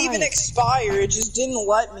just didn't even realized. expire. It just didn't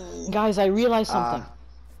let me. Guys, I realized something.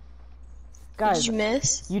 Did Guys, you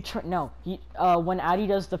miss? when Addie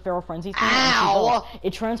does the feral frenzy thing, and she Ow! vaults,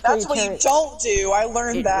 it transports That's what her. you don't do. I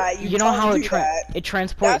learned that. You know don't how do it that.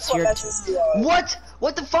 transports That's what your. messes you up. What?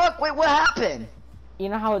 What the fuck? Wait, what happened? You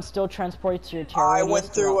know how it still transports your terror I radius went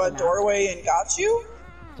through throughout a the map? doorway and got you?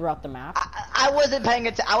 Throughout the map. I wasn't paying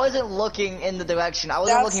attention. I wasn't looking in the direction. I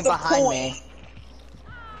wasn't That's looking the behind point. me.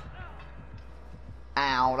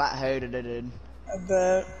 Ow, that hurted it. I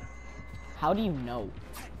bet. How do you know?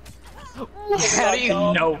 How do you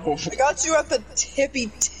know? I got you at the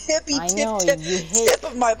tippy, I know, you hit- tip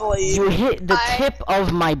of my blade. You hit the tip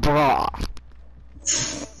of my bra.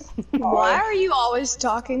 Why are you always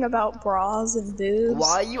talking about bras and boobs?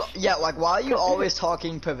 Why are you? Yeah, like why are you always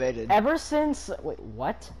talking perverted? Ever since wait,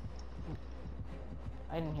 what?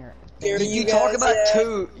 I didn't hear it. Scared of You you talk guys about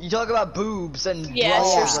yet? You talk about boobs and Yes,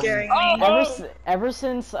 bras you're and- scaring me. Ever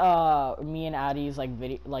since me and Addie's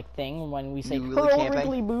thing when we say You really her camping?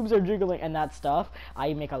 wrinkly boobs are jiggling and that stuff,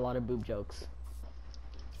 I make a lot of boob jokes.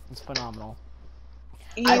 It's phenomenal.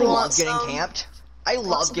 I You love want getting some- camped. I want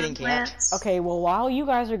love some getting camped. implants? Okay, well while you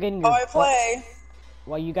guys are getting your Oh, I play.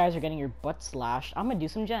 while you guys are getting your butt slashed, I'm gonna do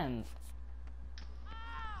some gens.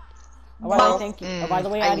 Oh, by the way, thank you. Oh, by the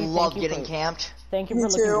way, I Addie, love thank you getting for, camped. thank you Me for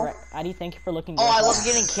looking too. direct. Addie, thank you for looking Oh, direct. I love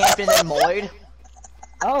getting camped and then moid.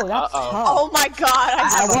 Oh, that's Uh-oh. tough. Oh my god,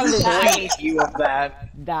 I wanted to that. Thank you of that.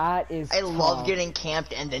 That is I love tough. getting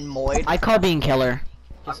camped and then moid. I call being killer.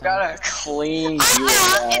 I've got a clean view of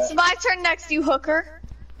that. It's my turn next, you hooker.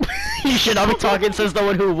 You should not be talking, says the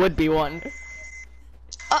one who would be one.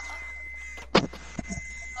 I'm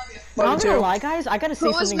not gonna lie, guys. I gotta say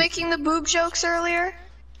Who was something. making the boob jokes earlier?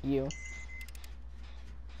 You.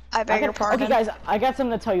 I beg your pardon. Okay, guys, I got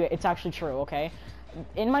something to tell you. It's actually true, okay?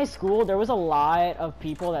 In my school, there was a lot of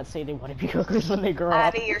people that say they want to be hookers when they grow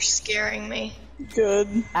up. Addie, you're scaring me. Good.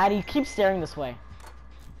 Addie, keep staring this way.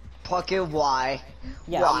 Pucker, why?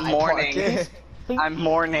 Yes. Why, Mourning. Pucker? Please, I'm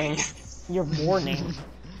mourning. you're mourning.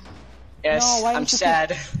 Yes, No, why I'm don't you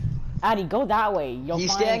sad. Addie, go that way. You'll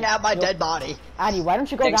He's find, staring at my you'll- dead body. Addie, why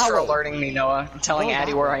don't you go Thanks that for way? alerting me, Noah. I'm telling Go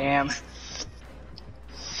Addie that where way. I am.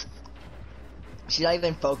 She's not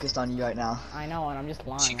even focused on you right now. I know, and I'm just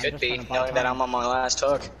lying. She I'm could just be, trying to buy knowing that time. I'm on my last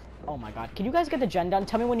hook. Oh my god. Can you guys get the gen done?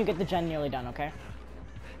 Tell me when you get the gen nearly done, okay?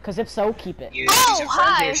 Because if so, keep it. She's Oh, in front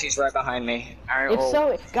of hi. you, she's right behind me. Alright, If well,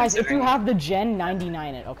 so, guys, if you considering- have the gen,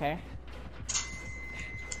 99 it, okay?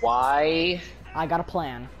 Why? I got a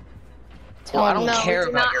plan. Tell Well, I me. don't No, care we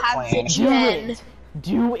do about not your have plan. the Do gen. it.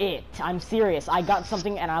 Do it. I'm serious. I got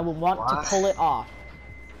something and I will want to What? pull it off.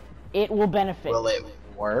 It will benefit. Will it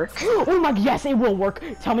work? Oh my, yes, it will work.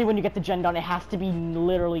 Tell me when you get the gen done. It has to be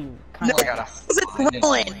literally kind I of. gotta What's it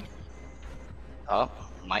rolling? Oh,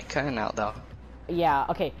 mic cutting out though. Yeah,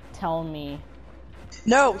 okay. Tell me.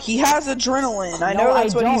 No, he has adrenaline. I No, know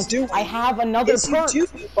that's I what don't. he's doing. I have another Yes, you perk.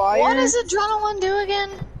 do, Fire. What does adrenaline do again?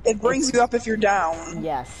 It brings you up if you're down.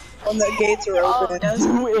 Yes. When the gates are open.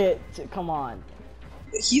 Do it. Come on.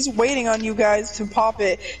 He's waiting on you guys to pop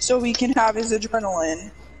it so he can have his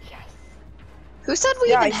adrenaline. Yes. Who said we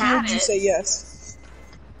Yeah, I even had heard you it? say yes.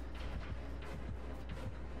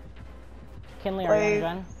 Kinley, are you Wait.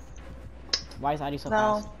 on gen? Why is Addie so No.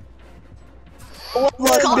 fast?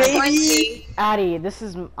 Look, Call it baby. Frenchie. Addie,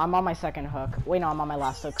 I'm on my second hook. Wait, no, I'm on my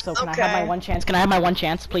last hook. So can I have my Okay. one chance? Can I have my one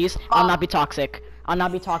chance, please? I'll not be toxic. I'll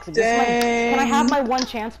not be toxic. This is my, can I have my one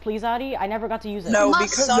chance, please, Addie? I never got to use it. No, Must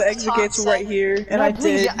because suck the exit gates were right toxic. here, and No, I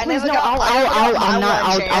please, did. I please, never no, got- I never got I'll my not,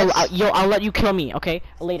 one chance. I'll let you kill me, okay?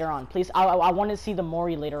 Later on, please. I want to see the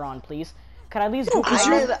Mori later on, please. Can I at least go?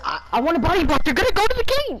 I want a body block. You're gonna go to the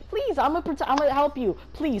gate, please. I'm gonna help you,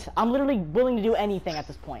 please. I'm literally willing to do anything at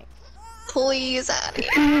this point. Please, Addie.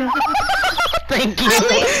 Thank you. At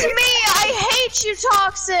least me! I hate you,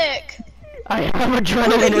 Toxic! I have What did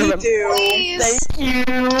adrenaline. he in do? Please! Thank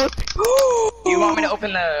you. You want me to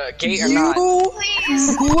open the gate or not? Little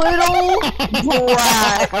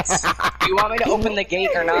brat. Do you want me to open the gate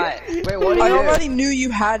or not? Wait, what I are you already knew you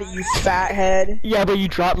had it, you fathead. Yeah, but you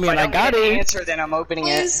dropped me If and I don't got get an it. answer, then I'm opening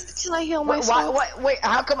it. Please, can I heal Wait, myself? wait,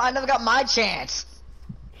 how come I never got my chance?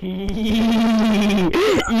 Evil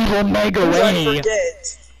Mega I Way.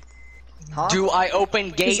 forget. Huh? Do I open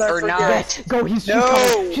gate I or forget. not? Go, she's No.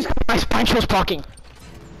 coming. She's coming. My spine was blocking.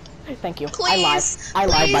 Thank you. Please, I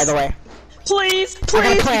lied, by the way. Please, I got a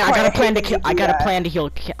please. plan. I got a plan to kill. I got a that. plan to heal.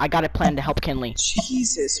 I got a plan to help Kinley.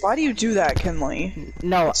 Jesus, why do you do that, Kinley?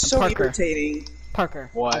 No, It's so Parker. irritating. Parker.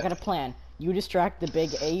 What? I got a plan. You distract the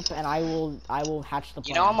big ape, and I will hatch the plan.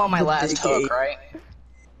 You know I'm on my The last big hook, gate. right?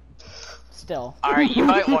 Still. Alright, you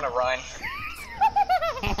might want to run.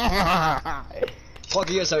 Fuck,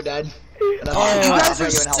 you're so dead. You guys are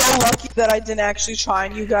so lucky that I didn't actually try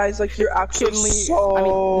on you guys. Like, you're actually Kinley. so I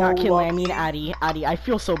mean, not Kinley. I lucky. mean Addie. Addie, I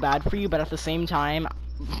feel so bad for you, but at the same time,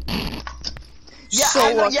 Yeah, So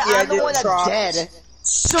I'm the lucky I one didn't that's try. dead.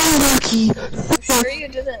 So lucky. Sure you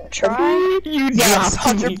didn't try? you Yes,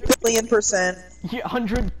 dropped me. 100,000,000,000%.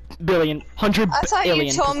 100 billion, 100 I thought billion.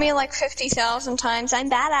 you told me like 50,000 times I'm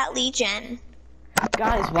bad at Legion.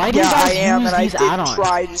 Guys, why do you Yeah, guys I am, use and I these did add-ons?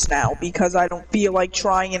 try just now because I don't feel like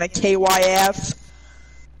trying in a KYF.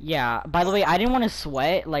 Yeah. By the way, I didn't want to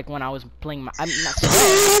sweat like when I was playing. I'm not.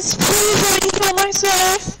 Please, please let me kill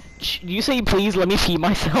myself. You say please let me pee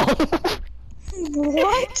myself.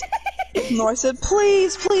 What? No, I said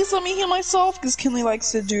please, please let me heal myself because Kinley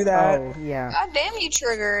likes to do that. Oh yeah. God damn, you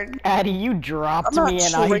triggered. Addie, you dropped I'm not me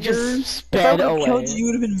and I triggered. just If I sped would've away. killed you, you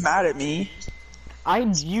would have been mad at me.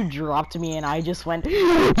 You dropped me and I just went.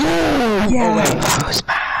 Yeah, I was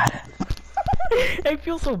mad. I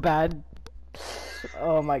feel so bad.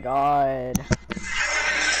 Oh my god.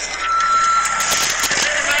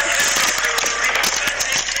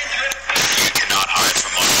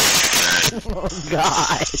 Oh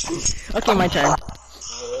god. Okay, my turn.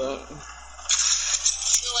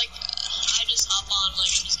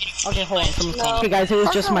 Okay, hold on. Okay, guys, it was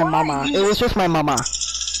just my mama. It was just my mama.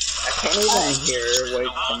 I can't even hear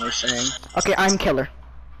what Kinley's saying. Okay, I'm killer.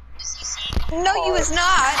 No, you was not.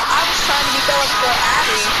 I was trying to be going for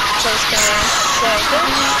Abby.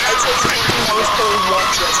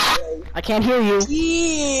 I can't hear you.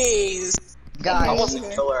 Jeez. I Guys,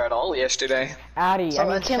 wasn't killer at all yesterday. Addie, I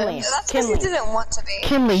mean Kinley. That's because you Kinley. didn't want to be.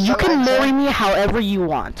 Kinley, you So can in marry term- me however you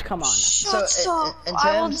want. Come on. Shut up. in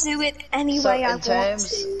I will terms- do it any so way I in want terms,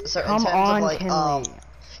 to. so in Come terms on, of like, Kinley.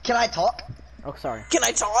 can I talk? Oh, sorry. Can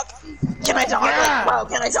I talk? Can I talk? Like, bro,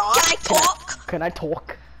 can I talk? Can I talk? Can I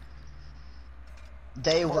talk?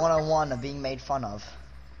 Day 101 of being made fun of.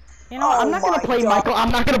 You know, I'm Oh not gonna my play God. Michael. I'm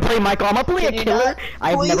not gonna play Michael. I'm gonna play Can a you killer. not?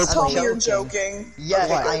 I've Please never tell played. me you're joking. joking. Yes,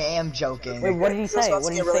 Okay, I good. am joking. Wait, what did he This say? must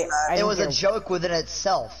What did he get really say? mad. I It didn't was a hear. joke within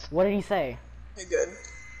itself. What did he say? Okay, good.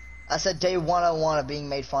 I said day 101 of being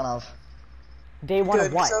made fun of. Day one Good,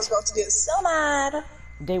 of what? because I was about to get so mad.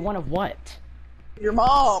 Day one of what? Your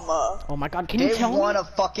mom. Oh my god, can you Day tell 1 me? of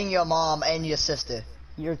fucking your mom and your sister.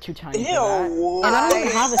 You're too tiny Ew. for that. And I don't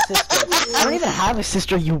even have a sister. I don't even have a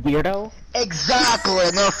sister, you weirdo. Exactly,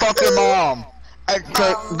 no, fuck your mom. And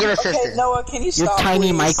get a sister. Okay, Noah, can you Your stop, tiny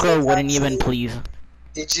please? micro It's wouldn't even, actually- please.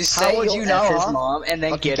 Did you How say would you'll you know, F his huh? mom and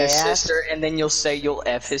then Fucking get his gay ass. sister and then you'll say you'll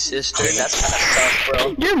F his sister? That's kinda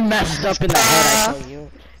tough, bro. You're messed up in the head, I tell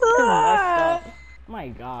you. You're messed up. My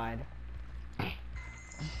god.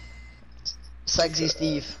 Sexy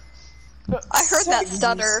Steve. I heard that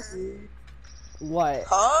stutter. What?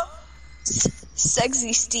 Huh?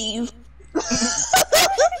 Sexy Steve.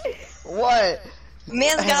 What?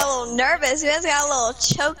 Man's got a little nervous. Man's got a little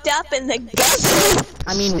choked up in the gut.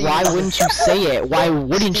 I mean, why wouldn't you say it? Why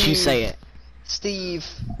wouldn't you say it? Steve.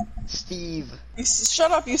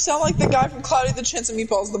 Shut up, you sound like the guy from Cloudy the Chance of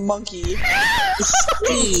Meatballs, the monkey.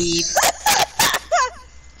 Steve.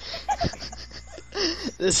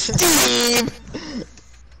 Steve.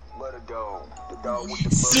 Let it go. The dog with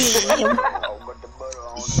the Steve. dog with the butter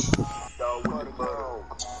on it. Dog with the butter.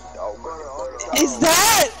 Dog with the butter on it. Is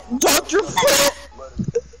that Dr. Phil?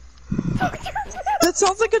 That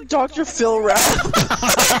sounds like a Dr. Phil rap.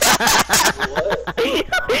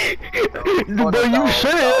 But you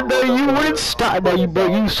said that you would stop. But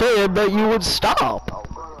you said that you would stop.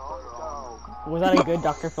 Was that a good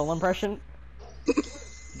Dr. Phil impression?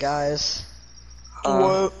 Guys.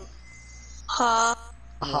 What? Huh?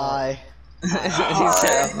 Hi. He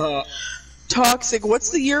said, huh. Toxic,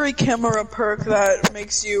 what's the Yuri Kimura perk that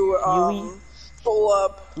makes you, Yui? pull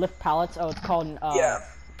up? Lift pallets. Oh, it's called. Yeah.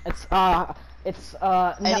 It's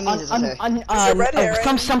Enemies is okay. Red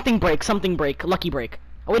herring? something break, lucky break.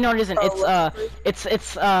 Oh wait, no, it isn't. Oh, lucky break? It's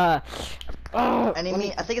Oh, Any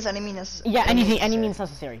mean, I think it's any mean necessary. yeah, anything, any means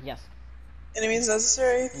necessary. Yes. Any means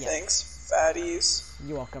necessary? Yeah. Thanks, fatties.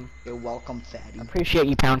 You're welcome. You're welcome, fatty. Appreciate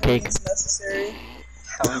you, pound Any cake. means necessary.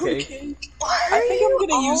 Pound cake. Why I are think you I'm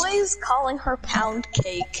gonna use- always calling her pound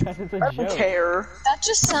cake? That is a I don't joke. care. That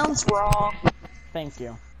just sounds wrong. Thank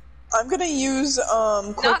you. I'm gonna use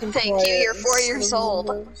quick Not and thank you, quiet you're 4 years instead of old.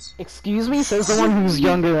 numbers. Excuse me, says the one who's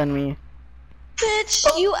younger than me.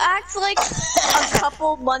 Bitch, you act like a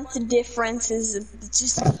couple month difference is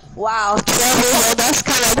just wow. Well, that's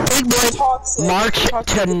kind of big boy. Toxic. March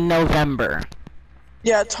Toxic. to November.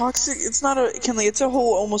 Yeah, toxic. It's not a Kinley. It's a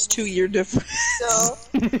whole almost 2-year difference. So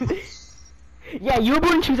Yeah, you were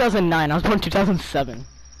born in 2009. I was born in 2007.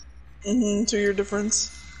 2-year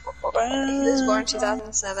difference. he was born in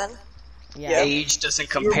 2007. Yeah. Age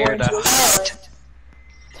doesn't You're compare born to in 2009. height.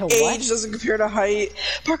 To what? Age doesn't compare to height.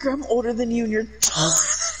 Parker, I'm older than you, and you're.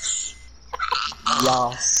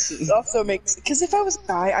 Yes. It also makes because if I was a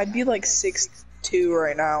guy, I'd be like 6'2"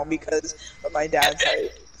 right now because of my dad's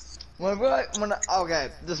height. Okay,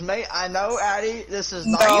 this may, I know, Addy, this is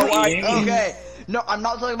not. No, Okay, no, I'm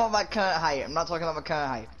not talking about my current height. I'm not talking about my current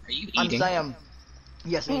height. Are you I'm eating? saying,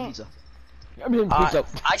 yes, I eat pizza. I'm eating pizza.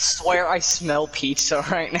 I swear I smell pizza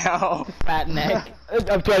right now. Fat neck.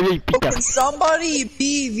 I'm trying to eat Can pizza. somebody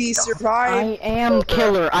be the survivor? I am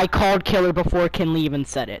killer. I called killer before Kinley even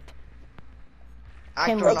said it.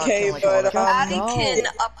 Actor Okay, not Kinley but, called it. Addy no. can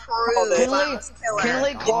approve.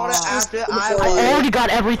 Kinley called it after I I already got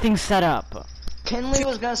everything set up. Kinley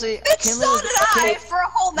was gonna say. Bitch, Kinley so was, did I for a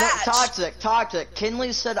whole No, match. toxic.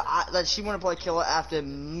 Kinley said that she wanted to play killer after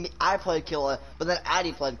I played killer, but then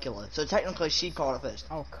Addy played killer. So technically, she called it first.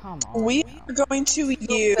 Oh, come on. We are going to use.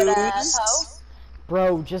 Stupid asshole.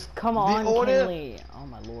 Bro, just come on, order- Kinley. Oh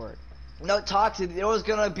my lord. No, toxic. It was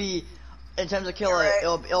gonna be, in terms of killer, Right.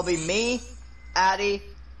 it'll be me, Addy,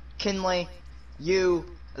 Kinley, you,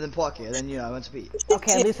 and then Porky. And then it's Pete.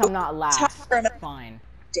 Okay, at least I'm not last. Fine.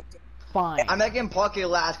 Fine. I'm making Porky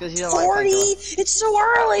last because he doesn't 40. like killer. It's so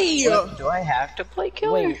early. Do I have to play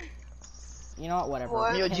killer? Wait. You know what? Whatever.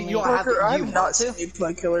 What? You Kinley- don't have to. Parker, You I've not want seen to? you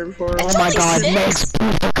play killer before. Oh my god, Six? Nick's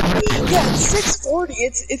Yeah, it's 6:40.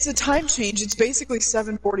 It's a time change. It's basically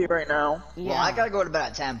 7:40 right now. Yeah. Well, I gotta go to bed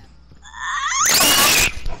at 10.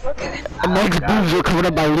 Meg's boobs are covered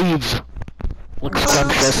up by leaves. Looks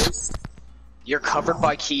scrumptious. You're covered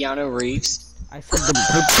by Keanu Reeves. I said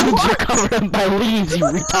her boobs are covered up by leaves, you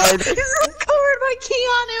retard. Covered by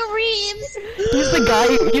Keanu Reeves. He's the guy,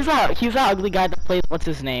 he's that ugly guy that plays, what's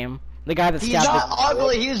his name? The guy that He's stabbed not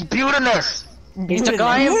ugly. He's beautinous. He's the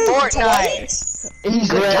guy in Fortnite. He's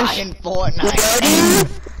the guy in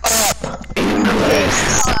Fortnite.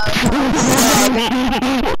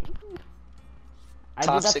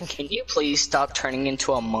 Toxic, can you please stop turning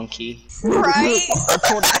into a monkey? Right?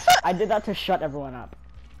 I did that to shut everyone up.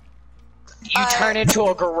 You turn into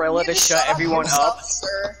a gorilla to shut everyone up.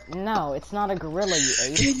 Sir. No, it's not a gorilla, you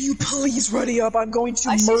ape. Can you please ready up? I'm going to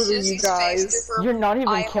I see murder Susie's you face guys. through her You're not even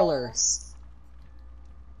eye killer. holes.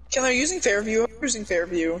 Can I using Fairview? I'm using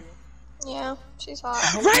Fairview. Yeah, she's hot.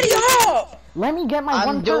 Ready up! Let me get my I'm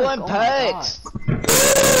one doing perk. Oh my picks.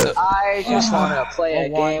 God. I just want to play a Oh,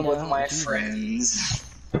 why game with not? my Jesus. friends.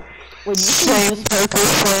 Wait,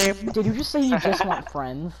 you did you just say you just want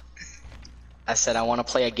friends? I said I want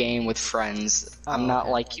to play a game with friends. I'm Oh, not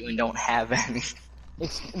okay. like you and don't have any.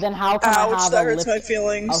 Then how can I Ouch, have that a hurts my list of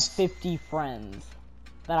feelings. 50 friends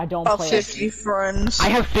that I don't About play? 50 friends. I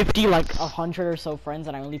have 50, like 100 or so friends,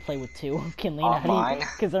 and I only play with 2. Kinley and mine?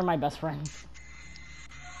 because they're my best friends.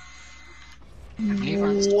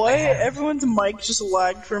 What? Everyone's mic just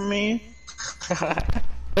lagged from me.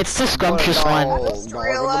 It's the scrumptious one. Just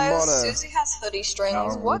realized Susie has hoodie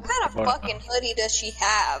strings. What kind of fucking hoodie does she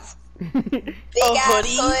have? Big ass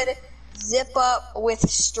hoodie? hood, zip up with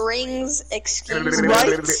strings. Excuse me.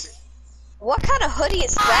 Right? What kind of hoodie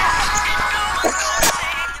is that?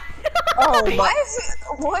 Oh my. Why is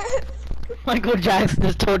it? What? Michael Jackson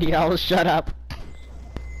just told you all to shut up.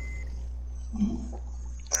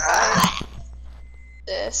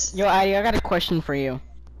 This. Yo, Addie, I got a question for you.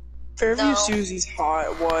 Fairview No. Susie's hot.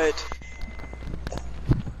 What?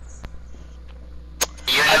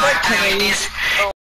 You know what time it is?